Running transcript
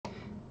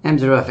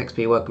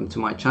M0FXP, welcome to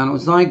my channel.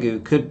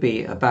 XIEGU could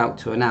be about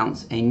to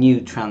announce a new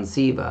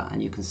transceiver,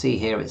 and you can see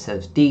here it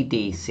says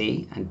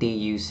DDC and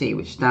DUC,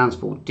 which stands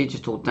for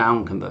digital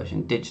down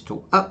conversion,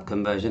 digital up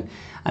conversion,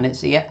 and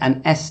it's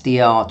an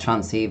SDR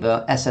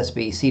transceiver,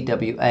 SSB,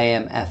 CW,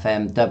 AM,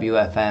 FM,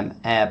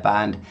 WFM,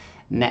 airband,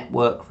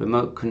 network,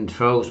 remote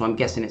control. So I'm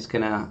guessing it's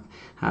gonna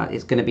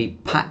be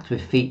packed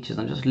with features.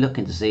 I'm just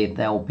looking to see if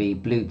there'll be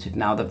Bluetooth.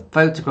 Now the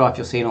photograph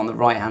you're seeing on the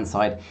right hand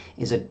side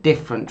is a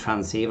different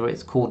transceiver.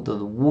 It's called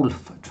the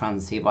Wolf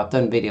transceiver. I've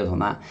done videos on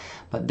that,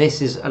 but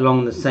this is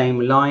along the same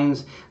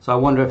lines. So I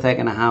wonder if they're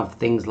going to have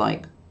things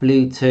like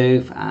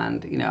Bluetooth,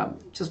 and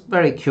just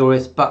very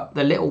curious. But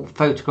the little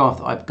photograph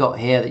that I've got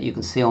here that you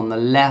can see on the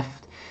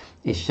left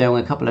is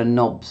showing a couple of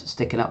knobs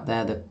sticking up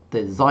there, the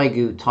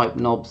XIEGU type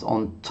knobs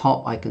on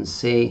top I can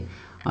see,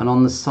 and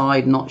on the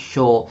side not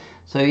sure.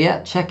 So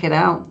yeah, check it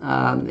out.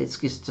 It's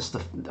just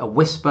a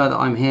whisper that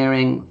I'm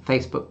hearing,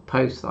 Facebook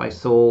post that I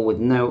saw with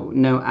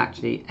no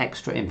actually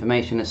extra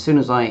information. As soon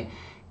as I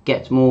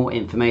get more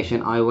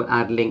information, I will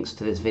add links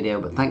to this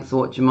video. But thanks for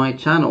watching my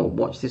channel.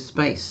 Watch this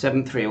space.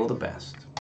 7-3, all the best.